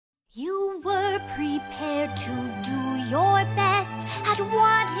prepared to do your best at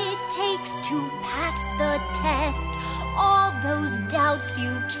what it takes to pass the test. All those doubts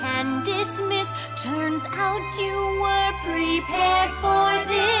you can dismiss. Turns out you were prepared for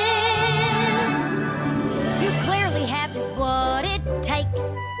this. You clearly have just what it takes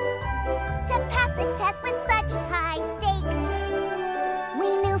to pass a test with such high stakes.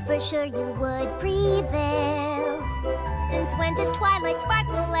 We knew for sure you would prevail. Since when does Twilight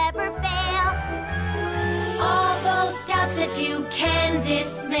Sparkle ever fail? All those doubts that you can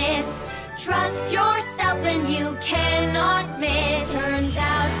dismiss. Trust yourself and you cannot miss. Turns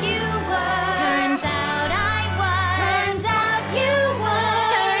out you were. Turns out I was. Turns out you were.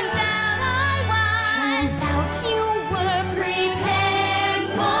 Turns out I was. Turns out you were prepared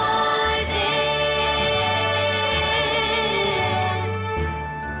for this.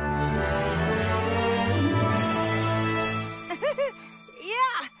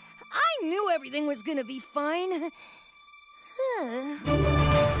 Yeah, I knew everything was gonna be fine.